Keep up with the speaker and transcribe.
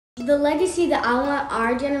The legacy that I want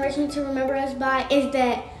our generation to remember us by is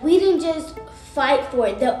that we didn't just fight for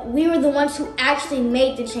it, that we were the ones who actually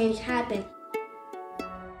made the change happen.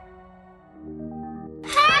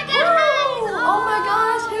 Hi guys! Oh my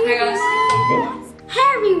gosh! Hey guys!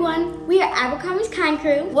 Hi everyone! We are Abercrombie's Kind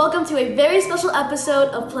Crew. Welcome to a very special episode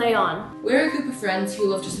of Play On. We're a group of friends who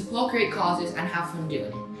love to support great causes and have fun doing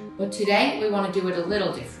it. But today we want to do it a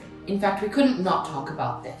little different. In fact, we couldn't not talk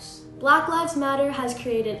about this. Black Lives Matter has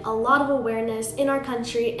created a lot of awareness in our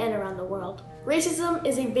country and around the world. Racism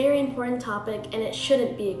is a very important topic and it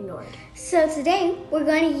shouldn't be ignored. So today, we're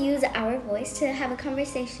going to use our voice to have a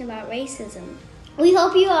conversation about racism. We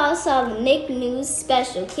hope you all saw the Nick News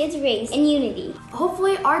special, Kids, Race, and Unity.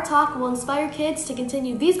 Hopefully our talk will inspire kids to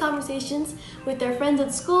continue these conversations with their friends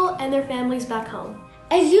at school and their families back home.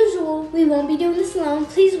 As usual, we won't be doing this alone.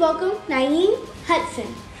 Please welcome Nyeeam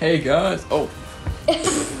Hudson. Hey guys.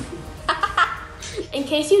 In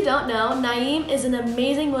case you don't know, Nyeeam is an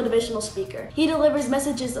amazing motivational speaker. He delivers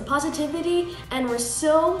messages of positivity and we're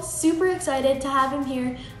so super excited to have him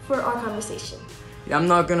here for our conversation. Yeah, I'm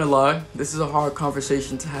not gonna lie, this is a hard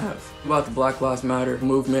conversation to have about the Black Lives Matter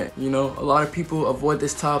movement. You know, a lot of people avoid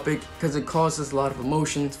this topic because it causes a lot of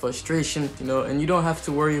emotions, frustration, and you don't have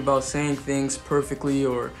to worry about saying things perfectly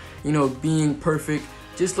or, being perfect.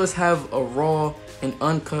 Just let's have a raw and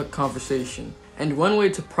uncut conversation. And one way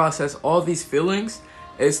to process all these feelings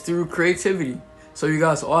is through creativity. So you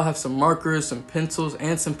guys all have some markers, some pencils,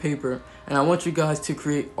 and some paper, and I want you guys to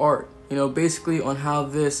create art, basically on how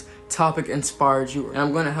this topic inspired you. And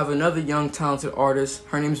I'm going to have another young talented artist,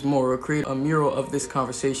 her name's Maura, create a mural of this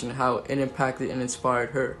conversation, how it impacted and inspired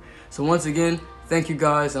her. So once again, thank you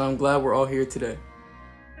guys, and I'm glad we're all here today.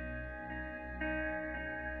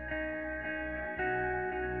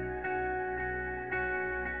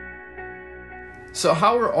 So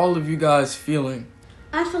how are all of you guys feeling?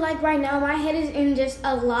 I feel like right now my head is in just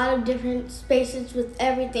a lot of different spaces with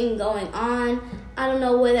everything going on. I don't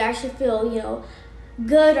know whether I should feel,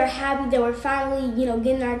 good or happy that we're finally,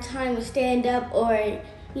 getting our time to stand up, or,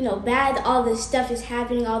 bad that all this stuff is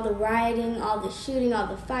happening, all the rioting, all the shooting, all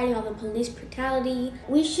the fighting, all the police brutality.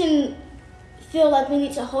 We shouldn't feel like we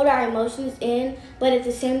need to hold our emotions in, but at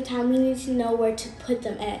the same time we need to know where to put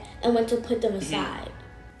them at and when to put them aside.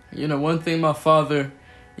 One thing my father,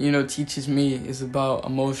 teaches me is about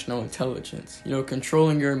emotional intelligence.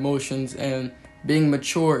 Controlling your emotions and being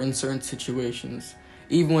mature in certain situations.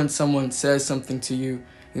 Even when someone says something to you,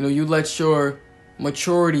 you let your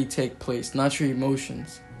maturity take place, not your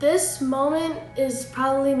emotions. This moment is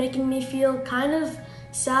probably making me feel kind of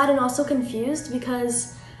sad and also confused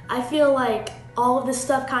because I feel like all of this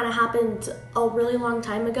stuff kind of happened a really long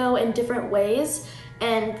time ago in different ways,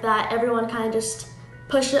 and that everyone kind of just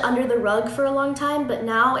pushed it under the rug for a long time, but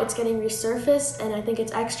now it's getting resurfaced, and I think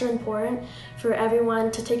it's extra important for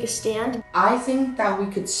everyone to take a stand. I think that we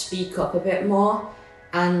could speak up a bit more,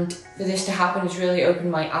 and for this to happen has really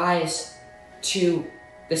opened my eyes to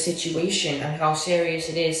the situation and how serious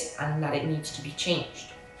it is and that it needs to be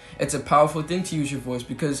changed. It's a powerful thing to use your voice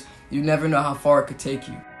because you never know how far it could take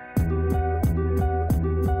you.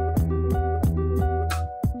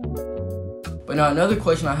 But now another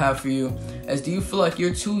question I have for you is, do you feel like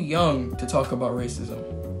you're too young to talk about racism?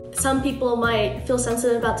 Some people might feel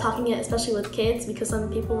sensitive about talking it, especially with kids, because some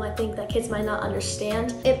people might think that kids might not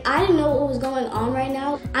understand. If I didn't know what was going on right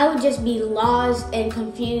now, I would just be lost and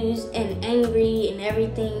confused and angry and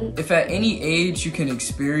everything. If at any age you can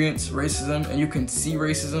experience racism and you can see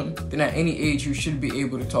racism, then at any age you should be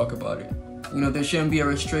able to talk about it. There shouldn't be a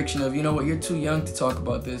restriction of, you're too young to talk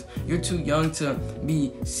about this. You're too young to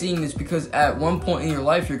be seeing this, because at one point in your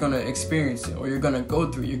life, you're going to experience it, or you're going to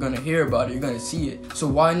go through it, you're going to hear about it, you're going to see it. So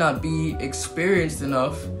why not be experienced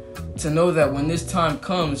enough to know that when this time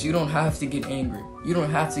comes, you don't have to get angry. You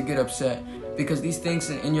don't have to get upset, because these things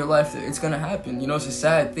in your life, it's going to happen. It's a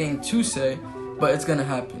sad thing to say, but it's going to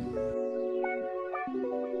happen.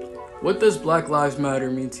 What does Black Lives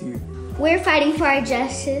Matter mean to you? We're fighting for our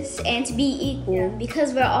justice and to be equal,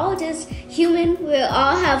 because we're all just human. We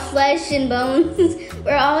all have flesh and bones.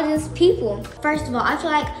 We're all just people. First of all, I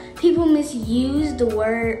feel like people misuse the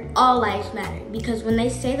word all lives matter, because when they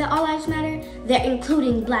say that all lives matter, they're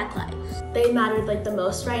including Black lives. They matter the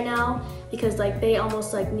most right now because they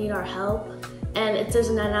almost need our help. And there's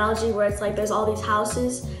an analogy where it's there's all these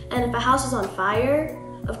houses, and if a house is on fire,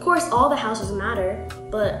 of course all the houses matter,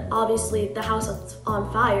 but obviously the house that's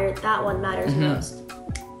on fire, that one matters most.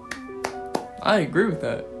 I agree with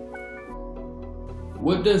that.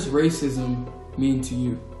 What does racism mean to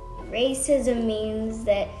you? Racism means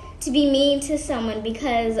that to be mean to someone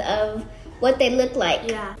because of what they look like.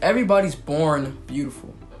 Yeah. Everybody's born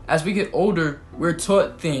beautiful. as we get older, we're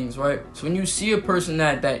taught things, right? So when you see a person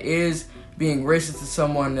that is being racist to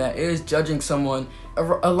someone, that is judging someone,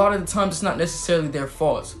 a lot of the times it's not necessarily their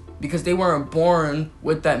fault, because they weren't born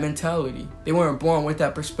with that mentality. They weren't born with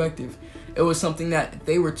that perspective. It was something that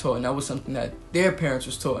they were taught, and that was something that their parents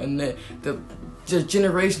was taught, and just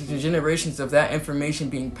generations and generations of that information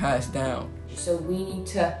being passed down. So we need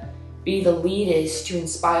to be the leaders to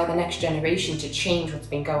inspire the next generation to change what's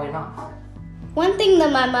been going on. One thing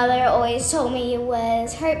that my mother always told me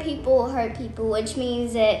was hurt people, which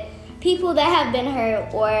means that people that have been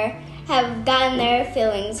hurt or have gotten their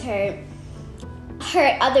feelings hurt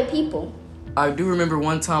other people. I do remember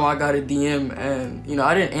one time I got a DM and, you know,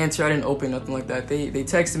 I didn't answer, I didn't open, nothing like that. They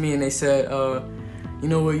texted me and they said, you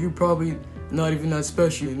know what, you're probably not even that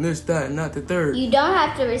special, and this, that, and not the third. You don't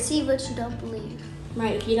have to receive what you don't believe.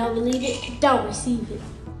 Right, if you don't believe it, don't receive it.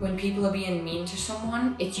 When people are being mean to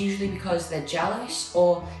someone, it's usually because they're jealous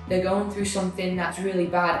or they're going through something that's really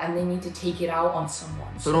bad and they need to take it out on someone.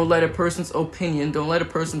 So don't let a person's opinion, don't let a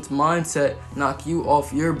person's mindset knock you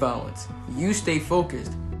off your balance. You stay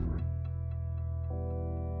focused.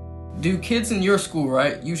 Do kids in your school,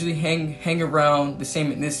 right, usually hang around the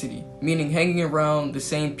same ethnicity? Meaning hanging around the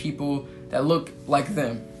same people that look like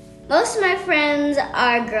them? Most of my friends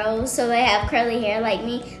are girls, so they have curly hair like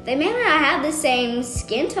me. They may not have the same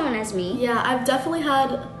skin tone as me. Yeah, I've definitely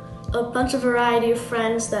had a bunch of variety of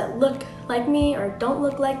friends that look like me or don't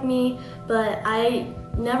look like me, but I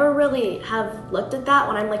never really have looked at that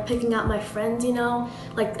when I'm like picking out my friends, you know,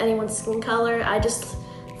 like anyone's skin color. I just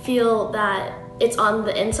feel that it's on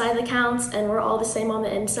the inside that counts, and we're all the same on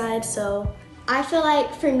the inside, so. I feel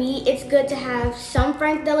like for me, it's good to have some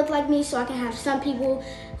friends that look like me so I can have some people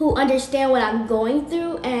who understand what I'm going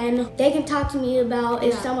through and they can talk to me about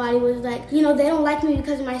if somebody was like, you know, they don't like me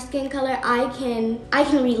because of my skin color, I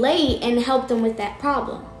can relate and help them with that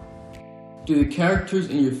problem. Do the characters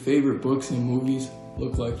in your favorite books and movies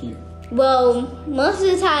look like you? Well, most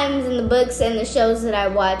of the times in the books and the shows that I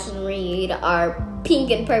watch and read are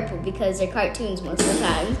pink and purple because they're cartoons most of the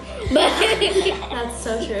time. That's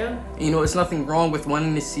so true. You know, it's nothing wrong with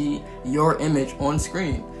wanting to see your image on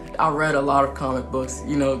screen. I read a lot of comic books,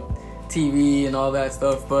 you know, TV and all that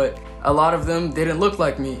stuff, but a lot of them didn't look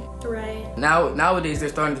like me. Right. Nowadays, they're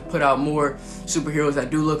starting to put out more superheroes that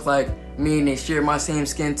do look like me, and they share my same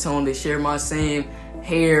skin tone, they share my same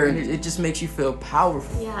hair, and it just makes you feel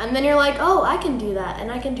powerful. Yeah, and then you're like, oh, I can do that,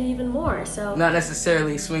 and I can do even more, so. Not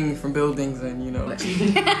necessarily swinging from buildings and, you know.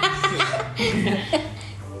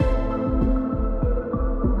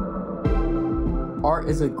 Art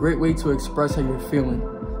is a great way to express how you're feeling.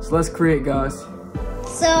 So let's create, guys.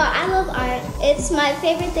 So I love art. It's my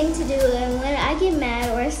favorite thing to do, and when I get mad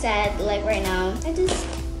or sad, like right now, I just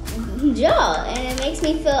draw, and it makes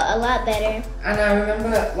me feel a lot better. And I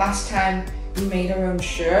remember last time we made our own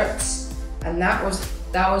shirts, and that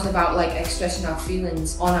was about like expressing our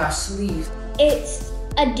feelings on our sleeve. It's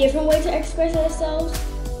a different way to express ourselves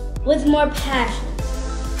with more passion.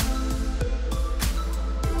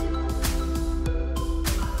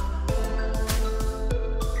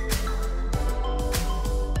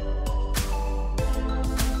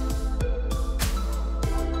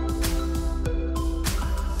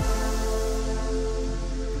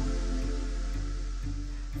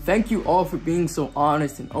 Thank you all for being so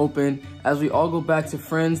honest and open. As we all go back to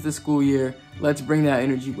Friends this school year, let's bring that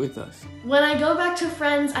energy with us. When I go back to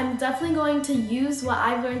Friends, I'm definitely going to use what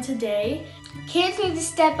I've learned today. Kids need to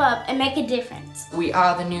step up and make a difference. We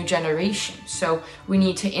are the new generation, so we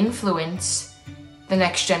need to influence the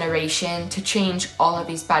next generation to change all of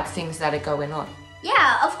these bad things that are going on.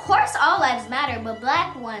 Yeah, of course all lives matter, but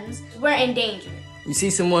black ones, we're in danger. You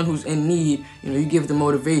see someone who's in need, you know, you give them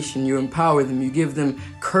motivation, you empower them, you give them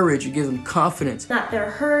courage, you give them confidence. That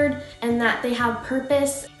they're heard and that they have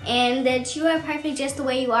purpose. And that you are perfect just the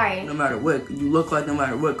way you are. No matter what you look like, no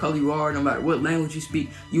matter what color you are, no matter what language you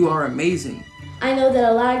speak, you are amazing. I know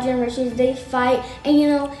that a lot of generations, they fight, and you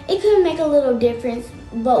know, it could make a little difference,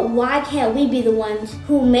 but why can't we be the ones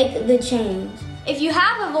who make the change? If you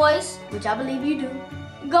have a voice, which I believe you do,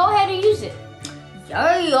 go ahead and use it.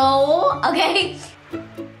 Yo, okay?